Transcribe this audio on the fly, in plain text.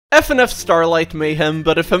FNF Starlight Mayhem,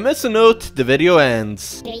 but if I miss a note, the video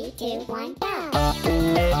ends. 3, 2, 1, go!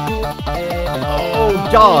 Oh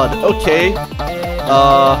god, okay.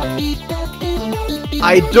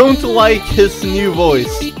 I don't like his new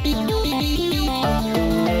voice.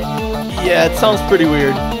 Yeah, it sounds pretty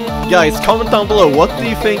weird. Guys, comment down below, what do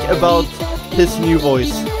you think about his new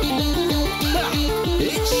voice?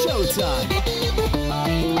 It's showtime.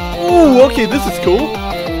 Ooh, okay, this is cool.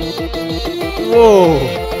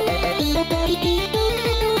 Whoa.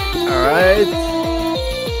 Alright.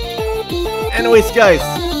 Anyways, guys,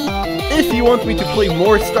 if you want me to play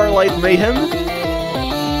more Starlight Mayhem,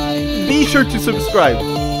 be sure to subscribe.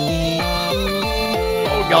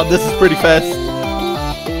 Oh god, this is pretty fast.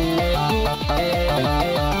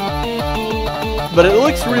 But it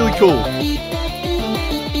looks really cool.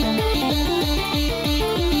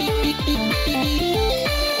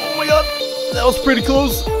 Oh my god, that was pretty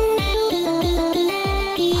close.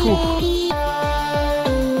 Whew.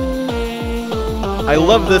 I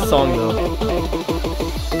love this song though.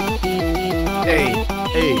 Hey,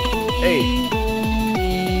 hey, hey.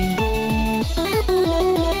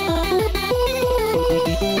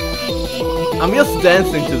 I'm just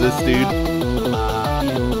dancing to this, dude.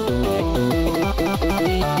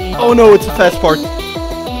 Oh no, it's a fast part.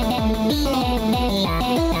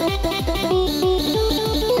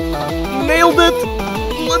 Nailed it!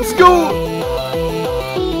 Let's go!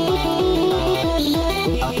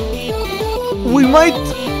 We might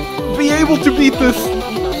be able to beat this.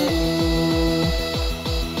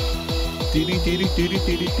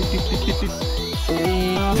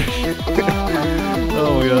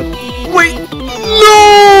 Oh my god. Wait!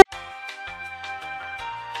 No!